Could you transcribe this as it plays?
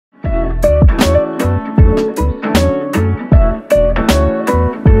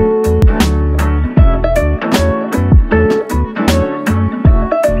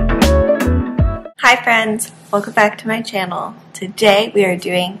welcome back to my channel. Today we are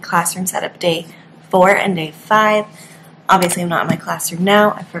doing classroom setup day 4 and day 5. Obviously I'm not in my classroom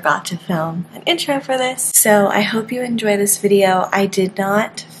now. I forgot to film an intro for this. So I hope you enjoy this video. I did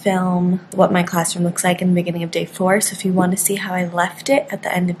not film what my classroom looks like in the beginning of day 4, so if you want to see how I left it at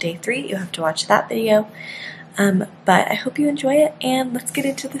the end of day 3, you have to watch that video. But I hope you enjoy it, and let's get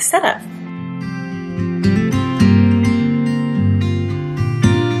into the setup.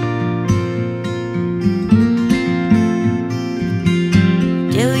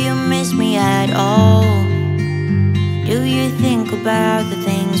 At all? Do you think about the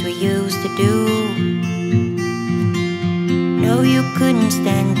things we used to do? No, you couldn't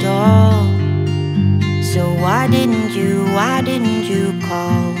stand tall, so why didn't you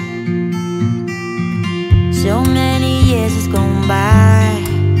call? So many years has gone by,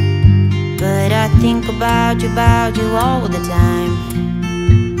 but I think about you all the time.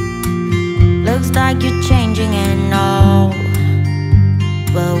 Looks like you're changing and all,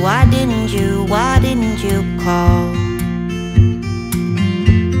 but why didn't you call?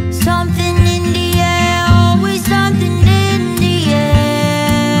 Something in the air, always something in the air.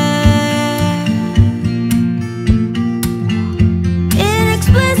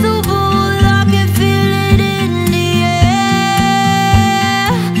 Inexplicable, I can feel it in the air.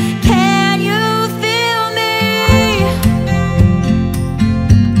 Can you feel me?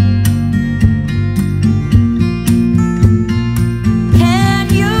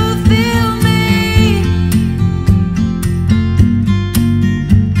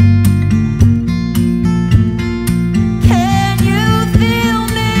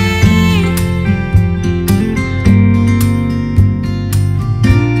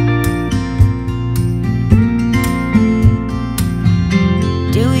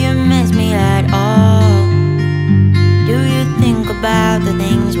 About the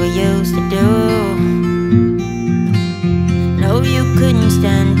things we used to do. No, you couldn't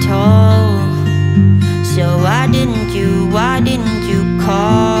stand tall, so why didn't you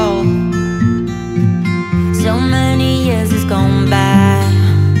call? So many years has gone by,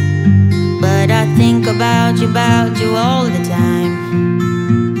 but I think about you all the time.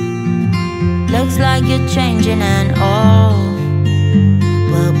 Looks like you're changing and all,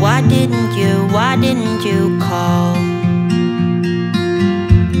 but why didn't you call?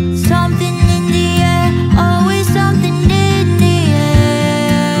 Something in the air, always something in the air.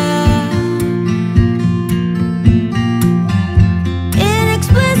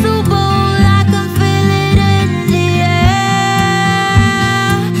 Inexplicable, I can feel it in the air.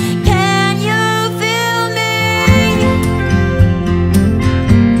 Can you feel me?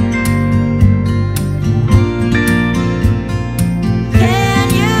 Can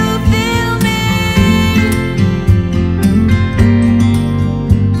you feel me?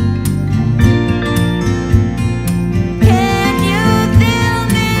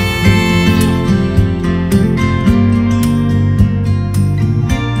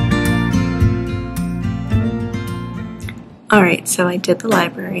 Alright, so I did the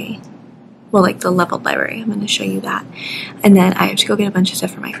library, well, like the leveled library. I'm going to show you that. And then I have to go get a bunch of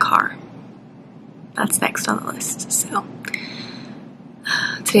stuff for my car. That's next on the list. So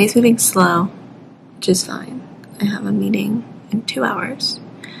today's moving slow, which is fine. I have a meeting in 2 hours.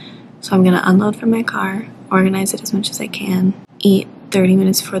 So I'm going to unload from my car, organize it as much as I can, eat 30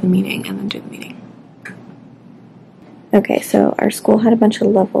 minutes before the meeting, and then do the meeting. Okay, so our school had a bunch of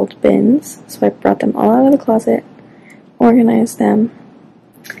leveled bins, so I brought them all out of the closet, organize them,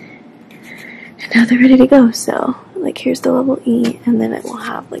 and now they're ready to go. So like, here's the level E, and then it will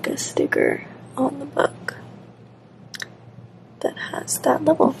have like a sticker on the book that has that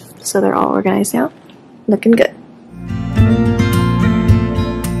level. So they're all organized now, looking good.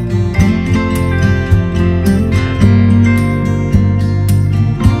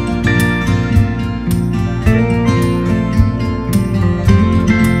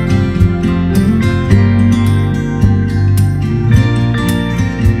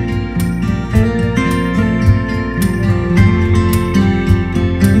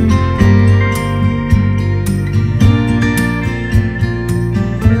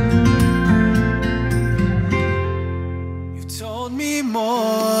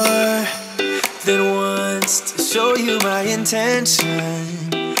 Intention.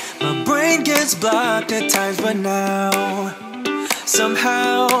 My brain gets blocked at times, but now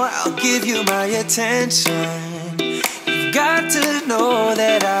somehow I'll give you my attention. You've got to know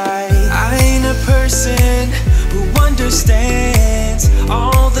that I ain't a person who understands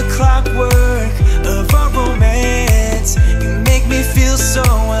all the clockwork of our romance. You make me feel so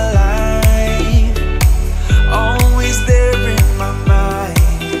alive, always there in my mind,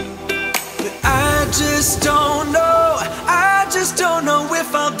 but I just don't don't know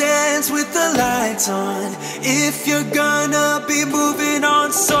if I'll dance with the lights on. If you're gonna be moving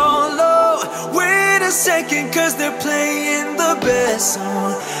on solo, wait a second, cause they're playing the best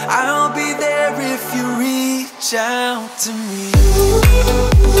song. I'll be there if you reach out to me.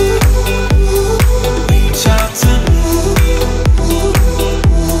 Reach out to me.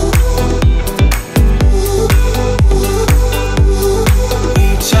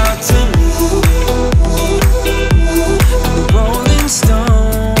 Reach out to me. I'm a rolling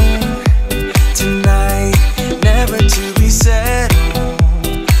stone tonight, never to be settled.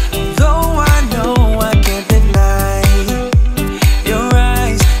 Though I know I can't deny your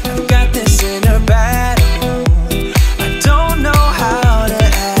eyes, I've got this inner battle. I don't know how to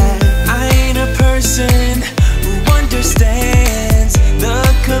act. I ain't a person who understands the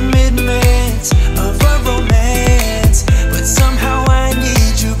commitment of a romance, but somehow I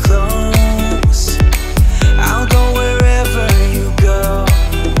need you close. I'll go wherever you go.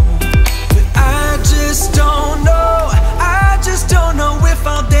 But I just don't know if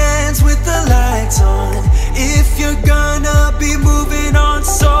I'll dance with the lights on. If you're gonna be moving on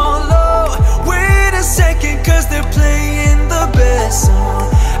solo, wait a second, cause they're playing the best song.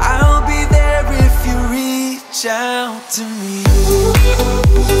 I'll be there if you reach out to me.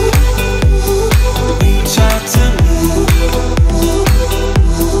 Reach out to me.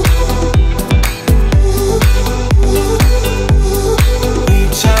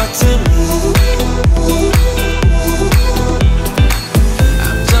 Reach out to me.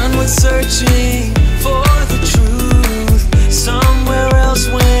 I'm done with searching for the truth somewhere else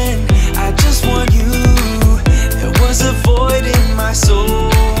when I just want you. There was a void in my soul.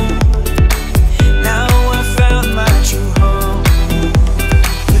 Now I found my true home.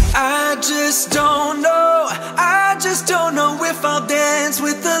 But I just don't know if I'll dance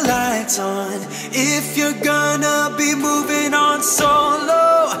with the lights on. If you're gonna be moving on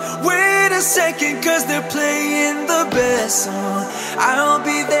solo, wait a second, cause they're playing the best song. I'll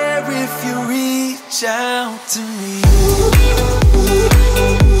be there if you reach out to me.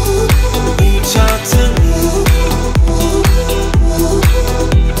 Reach out to me.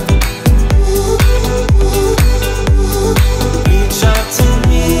 Reach out to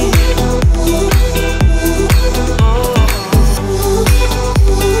me.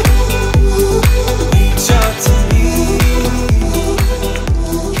 Reach out to me.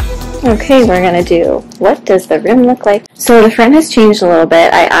 Okay, we're gonna do, what does the room look like? So the front has changed a little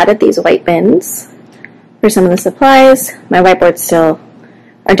bit. I added these white bins for some of the supplies. My whiteboards still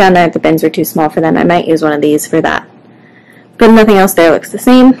are down there. The bins are too small for them. I might use one of these for that. But nothing else there looks the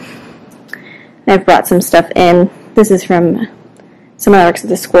same. I've brought some stuff in. This is from someone that works at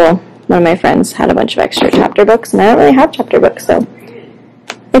the school. One of my friends had a bunch of extra chapter books, and I don't really have chapter books, so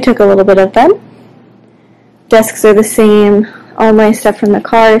I took a little bit of them. Desks are the same. All my stuff from the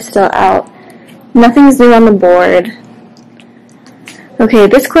car is still out. Nothing's new on the board. Okay,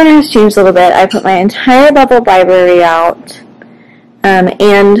 this corner has changed a little bit. I put my entire bubble library out,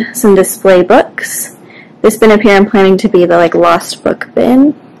 and some display books. This bin up here I'm planning to be the lost book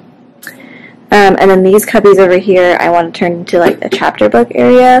bin. And then these cubbies over here I want to turn into the chapter book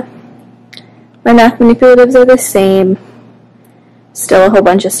area. My math manipulatives are the same. Still a whole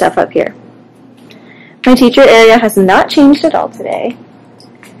bunch of stuff up here. My teacher area has not changed at all today.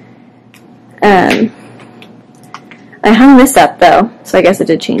 I hung this up though, so I guess it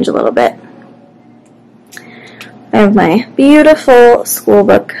did change a little bit. I have my beautiful school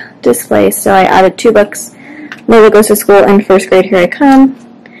book display, so I added 2 books. Lola Goes to School and First Grade Here I Come.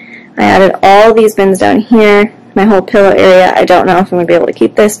 I added all these bins down here. My whole pillow area, I don't know if I'm going to be able to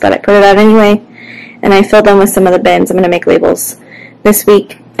keep this, but I put it out anyway. And I filled them with some of the bins. I'm going to make labels this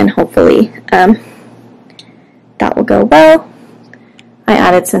week, and hopefully that will go well. I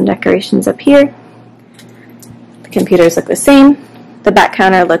added some decorations up here. The computers look the same. The back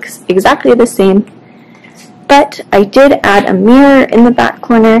counter looks exactly the same. But I did add a mirror in the back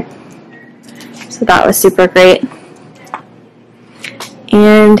corner, so that was super great.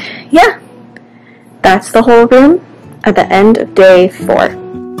 And yeah, that's the whole room at the end of day 4.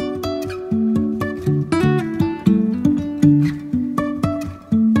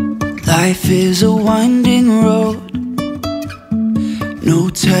 Life is a winding road, no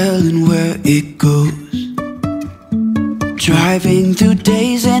telling where it goes. Driving through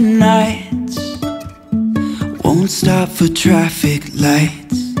days and nights, won't stop for traffic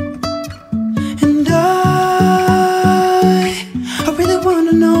lights. And I really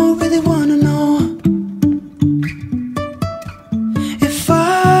wanna know if I'll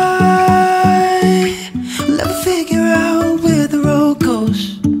ever figure out where the road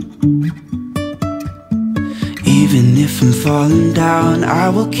goes. Even if I'm falling down down, I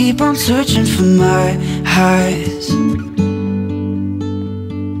will keep on searching for my highs.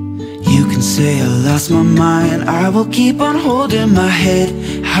 You can say I lost my mind, I will keep on holding my head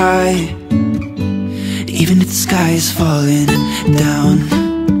high, even if the sky is falling down.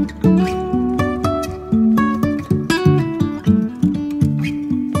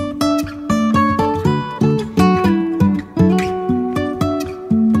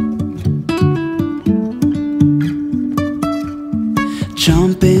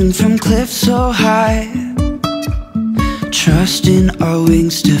 Jumping from cliffs so high, trusting our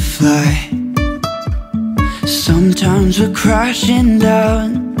wings to fly. Sometimes we're crashing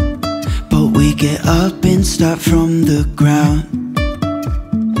down, but we get up and start from the ground.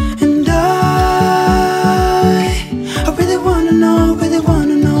 And I really wanna know,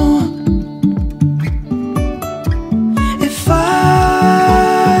 if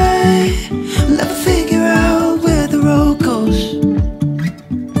I'll ever figure out where the road goes.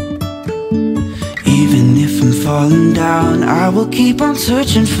 Even if I'm falling down, I will keep on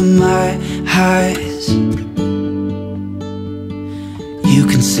searching for my highs. You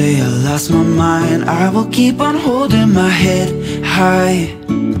can say I lost my mind, I will keep on holding my head high,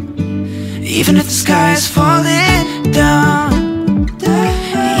 even if the sky is falling down.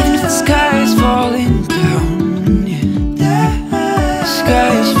 Even if the sky is falling down, yeah. The sky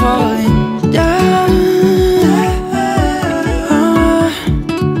is falling down.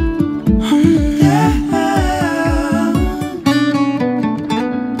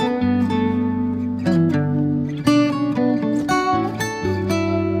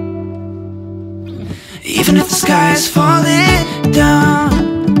 Even if the sky is falling down,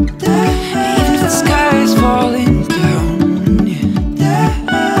 even if the sky is falling down, yeah.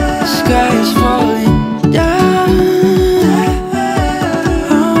 The sky is falling down.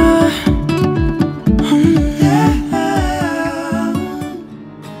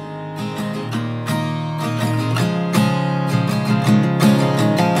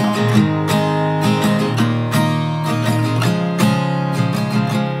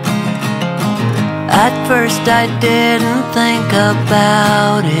 At first I didn't think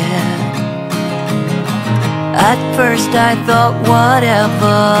about it. At first I thought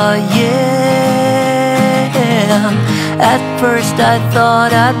whatever, yeah. At first I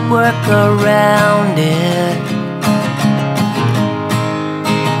thought I'd work around it.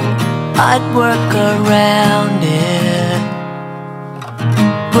 I'd work around it.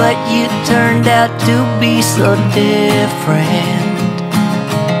 But you turned out to be so different.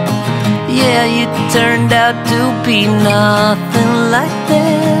 Yeah, you turned out to be nothing like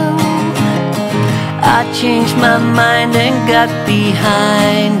them. I changed my mind and got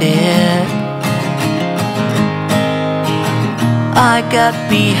behind it. I got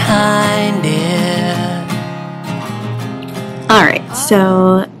behind it. Alright,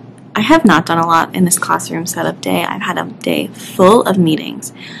 so I have not done a lot in this classroom setup day. I've had a day full of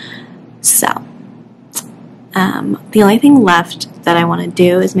meetings. So, the only thing left that I want to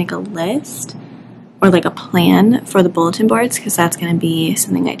do is make a list or like a plan for the bulletin boards, because that's going to be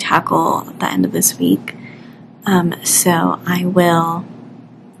something I tackle at the end of this week. So I will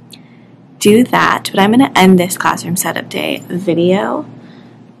do that, but I'm going to end this classroom setup day video.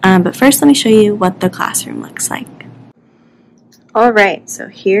 But first, let me show you what the classroom looks like. Alright, so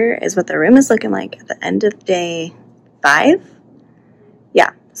here is what the room is looking like at the end of day 5.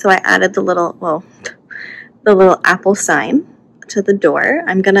 Yeah, so I added the little, well, the little apple sign to the door.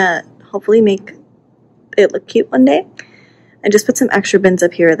 I'm gonna hopefully make it look cute one day. I just put some extra bins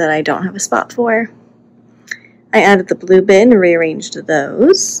up here that I don't have a spot for. I added the blue bin and rearranged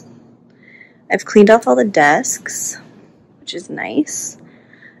those. I've cleaned off all the desks, which is nice.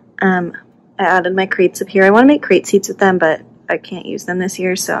 I added my crates up here. I want to make crate seats with them, but I can't use them this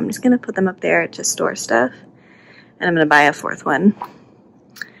year, so I'm just going to put them up there to store stuff. And I'm going to buy a 4th one.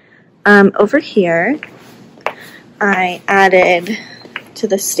 Over here, I added to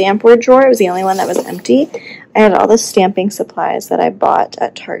the stamp word drawer. It was the only one that was empty. I had all the stamping supplies that I bought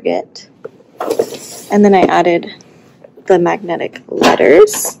at Target. And then I added the magnetic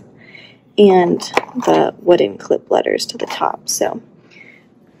letters and the wooden clip letters to the top. So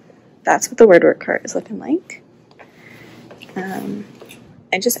that's what the word work cart is looking like.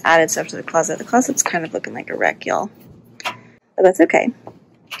 I just added stuff to the closet. The closet's kind of looking like a wreck, y'all. But that's okay.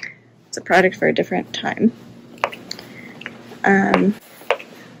 It's a project for a different time.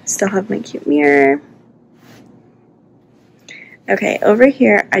 Still have my cute mirror. Okay, over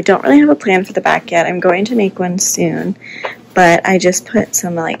here, I don't really have a plan for the back yet. I'm going to make one soon. But I just put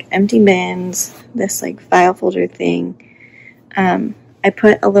some like empty bins, this like file folder thing. I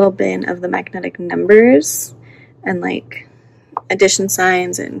put a little bin of the magnetic numbers and like addition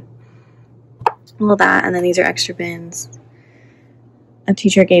signs and all that. And then these are extra bins. A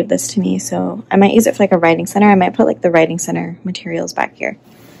teacher gave this to me, so I might use it for like a writing center. I might put like the writing center materials back here.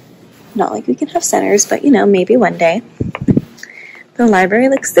 Not like we can have centers, but you know, maybe one day. The library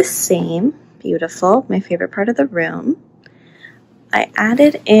looks the same. Beautiful. My favorite part of the room. I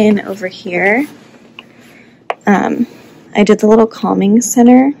added in over here, I did the little calming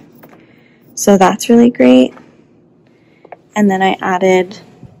center, so that's really great. And then I added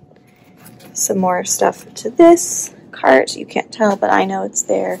some more stuff to this cart. You can't tell, but I know it's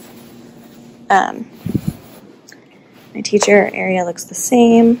there. My teacher area looks the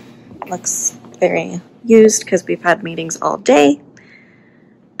same. Looks very used because we've had meetings all day.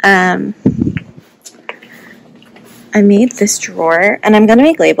 I made this drawer, and I'm going to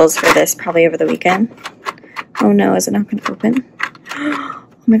make labels for this probably over the weekend. Oh no, is it not going to open? Oh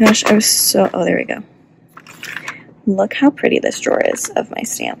my gosh, I was so... Oh, there we go. Look how pretty this drawer is of my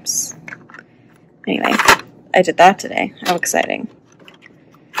stamps. Anyway, I did that today. How exciting.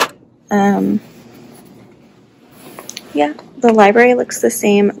 Yeah, the library looks the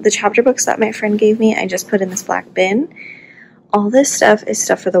same. The chapter books that my friend gave me, I just put in this black bin. All this stuff is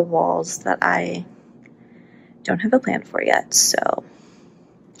stuff for the walls that I don't have a plan for yet, so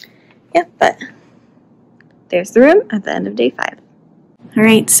yeah, but there's the room at the end of day 5.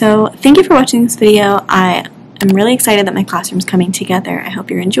 Alright, so thank you for watching this video. I am really excited that my classroom's coming together. I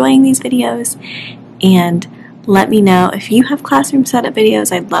hope you're enjoying these videos, and let me know if you have classroom setup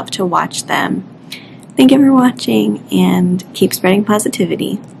videos. I'd love to watch them. Thank you for watching, and keep spreading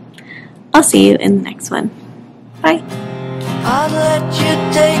positivity. I'll see you in the next one. Bye! I'll let you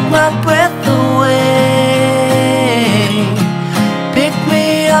take my breath away. Pick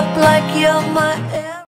me up like you're my